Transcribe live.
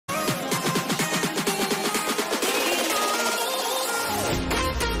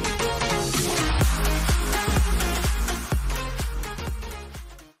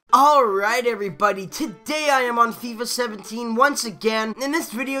Alright everybody, today I am on FIFA 17 once again. In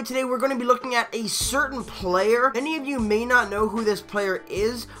this video today we're going to be looking at a certain player. Many of you may not know who this player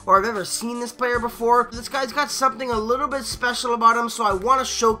is or have ever seen this player before. This guy's got something a little bit special about him, so I want to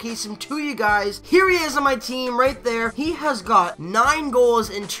showcase him to you guys. Here he is on my team right there. He has got 9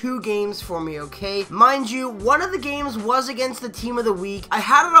 goals in 2 games for me, okay? Mind you, one of the games was against the team of the week. I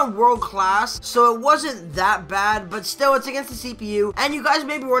had it on world class, so it wasn't that bad, but still it's against the CPU. And you guys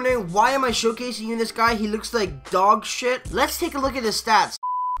may be wondering, why am I showcasing you this guy? He looks like dog shit. Let's take a look at his stats.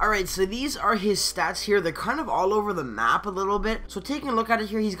 Alright, so these are his stats here. They're kind of all over the map a little bit. So taking a look at it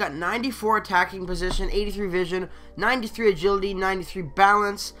here, he's got 94 attacking position, 83 vision, 93 agility, 93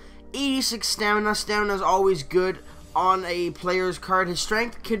 balance, 86 stamina. Stamina is always good on a player's card. His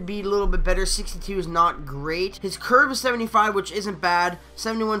strength could be a little bit better. 62 is not great. His curve is 75, which isn't bad.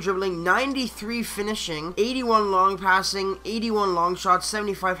 71 dribbling, 93 finishing, 81 long passing, 81 long shots,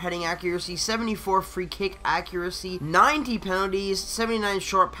 75 heading accuracy, 74 free kick accuracy, 90 penalties, 79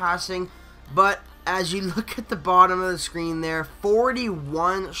 short passing. But as you look at the bottom of the screen there,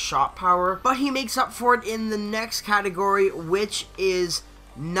 41 shot power. But he makes up for it in the next category, which is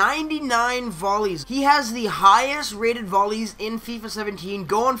 99 volleys. He has the highest rated volleys in FIFA 17.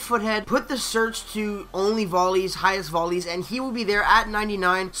 Go on Foothead, put the search to only volleys, highest volleys, and he will be there at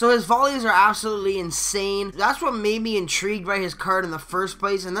 99. So his volleys are absolutely insane. That's what made me intrigued by his card in the first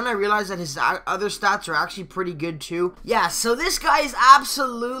place, and then I realized that his other stats are actually pretty good too. Yeah, so this guy is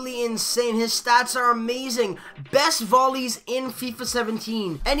absolutely insane. His stats are amazing. Best volleys in FIFA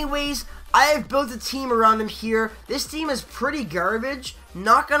 17. Anyways, I have built a team around him here. This team is pretty garbage,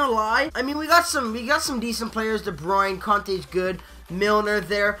 not gonna lie. I mean, we got some decent players. De Bruyne, Conte's good, Milner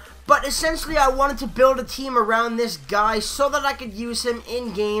there. But essentially, I wanted to build a team around this guy so that I could use him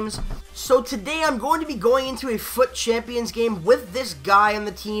in games. So today, I'm going to be going into a Foot Champions game with this guy on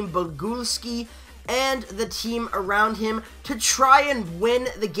the team, Boguski, and the team around him to try and win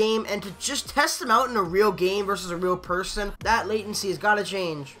the game and to just test him out in a real game versus a real person. That latency has got to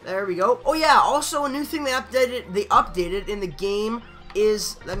change. There we go. Oh yeah, also a new thing they updated in the game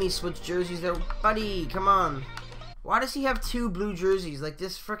is, let me switch jerseys there. Buddy, come on. Why does he have 2 blue jerseys like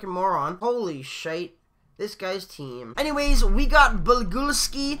this freaking moron? Holy shite. This guy's team. Anyways, we got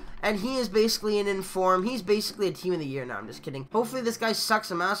Boguski, and he is basically an inform. He's basically a team of the year. No, I'm just kidding. Hopefully this guy sucks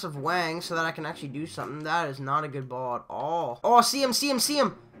a massive wang so that I can actually do something. That is not a good ball at all. Oh, see him, see him, see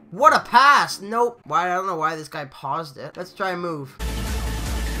him. What a pass. Nope. Why? I don't know why this guy paused it. Let's try and move.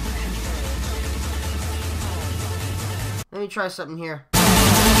 Let me try something here.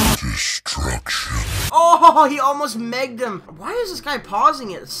 Destruction. Oh, he almost megged him. Why is this guy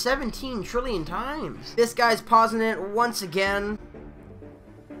pausing it 17 trillion times? This guy's pausing it once again.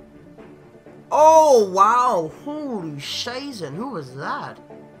 Oh, wow. Holy shizen. Who was that?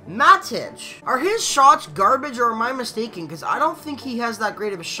 Matic. Are his shots garbage or am I mistaken? Because I don't think he has that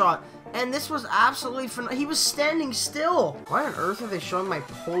great of a shot. And this was absolutely phenomenal. He was standing still. Why on earth are they showing my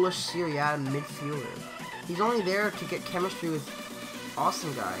Polish Serie A midfielder? He's only there to get chemistry with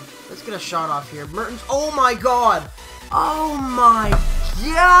awesome guy. Let's get a shot off here. Mertens. Oh my god. Oh my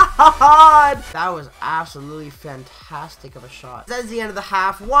god. That was absolutely fantastic of a shot. That's the end of the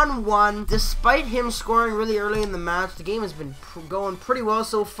half. 1-1. Despite him scoring really early in the match, the game has been going pretty well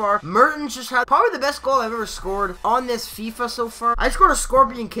so far. Mertens just had probably the best goal I've ever scored on this FIFA so far. I scored a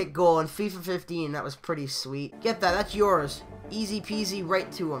scorpion kick goal in FIFA 15. That was pretty sweet. Get that. That's yours. Easy peasy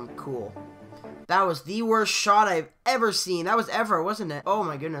right to him. Cool. That was the worst shot I've ever seen. That was ever, wasn't it? Oh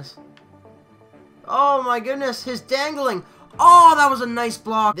my goodness. Oh my goodness. His dangling. Oh, that was a nice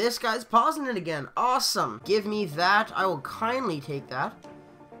block. This guy's pausing it again. Awesome. Give me that. I will kindly take that.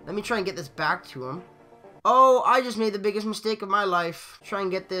 Let me try and get this back to him. Oh, I just made the biggest mistake of my life. Try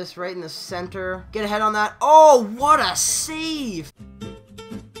and get this right in the center. Get ahead on that. Oh, what a save.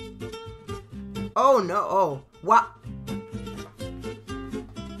 Oh no. Oh, wow.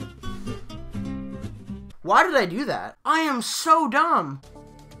 Why did I do that? I am so dumb.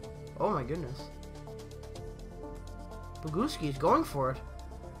 Oh my goodness. Boguski is going for it.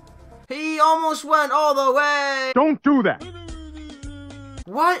 He almost went all the way. Don't do that.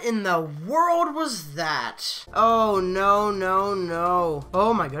 What in the world was that? Oh no, no, no.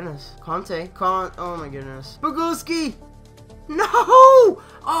 Oh my goodness. Oh my goodness. Boguski. No!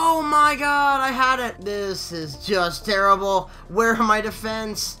 Oh my god, I had it. This is just terrible. Where are my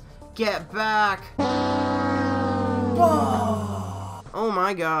defense? Get back. Whoa. Oh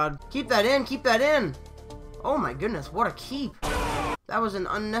my god. Keep that in, keep that in. Oh my goodness, what a keep. That was an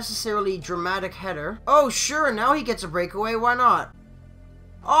unnecessarily dramatic header. Oh sure, now he gets a breakaway, why not?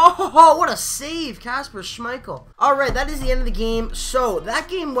 Oh, what a save, Kasper Schmeichel. Alright, that is the end of the game. So, that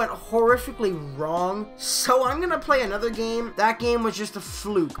game went horrifically wrong. So, I'm gonna play another game. That game was just a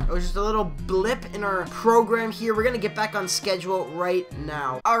fluke. It was just a little blip in our program here. We're gonna get back on schedule right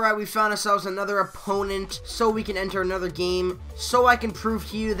now. Alright, we found ourselves another opponent so we can enter another game. So I can prove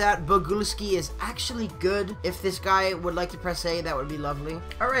to you that Boguski is actually good. If this guy would like to press A, that would be lovely.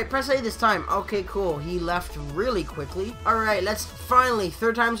 Alright, press A this time. Okay, cool. He left really quickly. Alright, let's finally,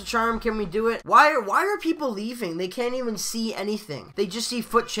 third time's a charm. Can we do it? Why are people leaving? They can't even see anything. They just see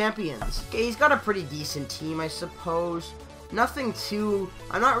foot champions. Okay, he's got a pretty decent team, I suppose. Nothing too...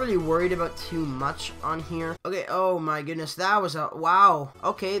 I'm not really worried about too much on here. Okay, oh my goodness. That was a... Wow.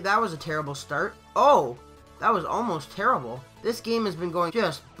 Okay, that was a terrible start. Oh, that was almost terrible. This game has been going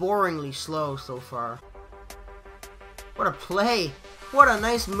just boringly slow so far. What a play. What a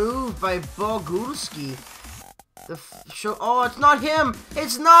nice move by Boguski. Oh, it's not him.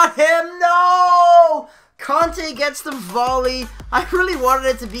 It's not him. No! Conte gets the volley. I really wanted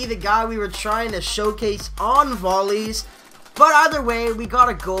it to be the guy we were trying to showcase on volleys. But either way, we got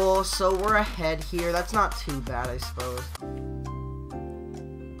a goal, so we're ahead here. That's not too bad, I suppose.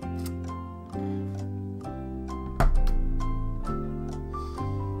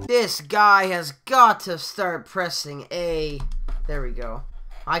 This guy has got to start pressing A. There we go.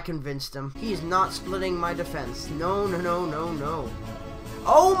 I convinced him. He's not splitting my defense. No, no, no, no, no.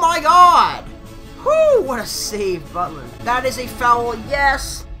 Oh my god! Whoo! What a save, Butland. That is a foul.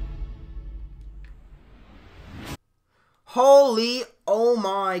 Yes! Holy, oh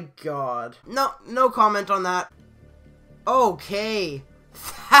my god. No comment on that. Okay.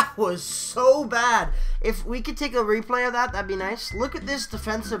 That was so bad. If we could take a replay of that, that'd be nice. Look at this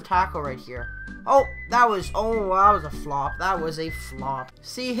defensive tackle right here. Oh, that was a flop. That was a flop.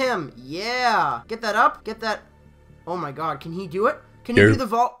 See him. Yeah. Get that up. Get that. Oh my god. Can he do it? Can he do the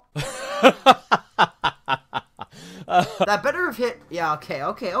vault? That better have hit. Yeah,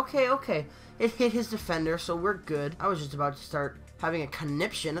 okay. It hit his defender, so we're good. I was just about to start having a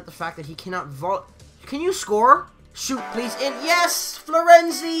conniption at the fact that he cannot vault. Can you score? Shoot, please. In. Yes!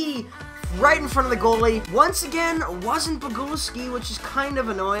 Florenzi! Right in front of the goalie. Once again, wasn't Boguski, which is kind of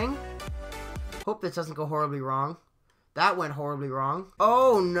annoying. Hope this doesn't go horribly wrong. That went horribly wrong.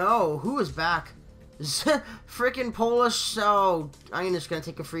 Oh, no. Who is back? Frickin' Polish. Oh, I'm just gonna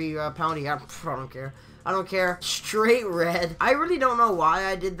take a free poundy. I don't care. I don't care. Straight red. I really don't know why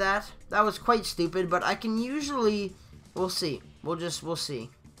I did that. That was quite stupid, but I can usually... We'll see. We'll see.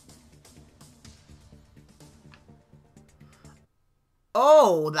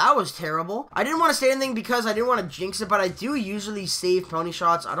 Oh, that was terrible. I didn't want to say anything because I didn't want to jinx it, but I do usually save pony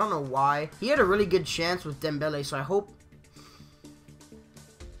shots. I don't know why. He had a really good chance with Dembele, so I hope...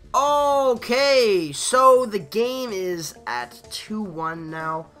 Okay, so the game is at 2-1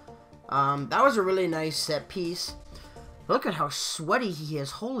 now. That was a really nice set piece. Look at how sweaty he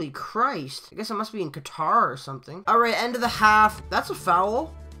is. Holy Christ. I guess I must be in Qatar or something. Alright, end of the half. That's a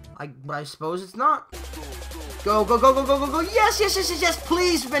foul. I suppose it's not. Go. Yes.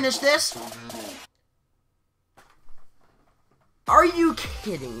 Please finish this. Are you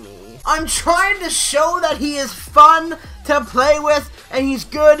kidding me? I'm trying to show that he is fun to play with, and he's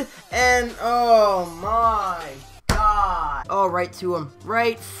good, and oh my god. Oh, right to him.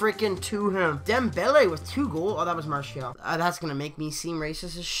 Right freaking to him. Dembele with 2 goals. Oh, that was Martial. That's gonna make me seem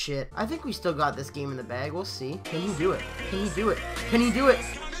racist as shit. I think we still got this game in the bag. We'll see. Can he do it? Can he do it? Can he do it?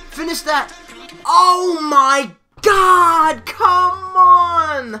 Finish that. Oh my god. Come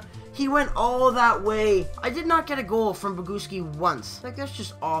on. He went all that way. I did not get a goal from Boguski once. Like, that's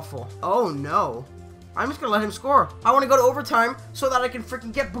just awful. Oh, no. I'm just gonna let him score. I want to go to overtime so that I can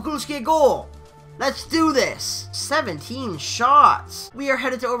freaking get Boguski a goal. Let's do this. 17 shots. We are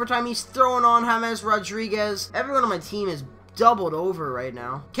headed to overtime. He's throwing on James Rodriguez. Everyone on my team is doubled over right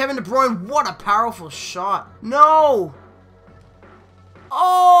now. Kevin De Bruyne, what a powerful shot. No.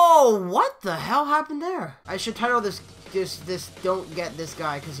 Oh, what the hell happened there? I should title this don't get this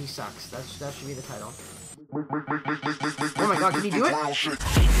guy because he sucks. That should be the title. Oh my god, can he do it? Yes!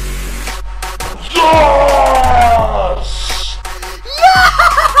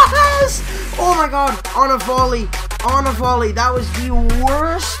 Yes! Oh my god, on a volley. On a volley. That was the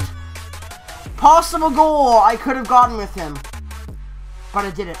worst possible goal I could have gotten with him. But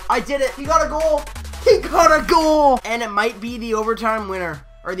I did it. I did it. He got a goal. He got a goal. And it might be the overtime winner.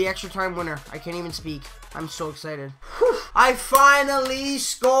 Or the extra time winner. I can't even speak. I'm so excited. Whew. I finally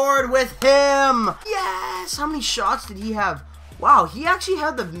scored with him. Yes. How many shots did he have? Wow, he actually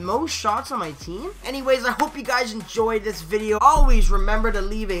had the most shots on my team. Anyways, I hope you guys enjoyed this video. Always remember to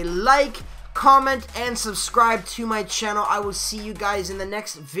leave a like, comment, and subscribe to my channel. I will see you guys in the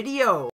next video.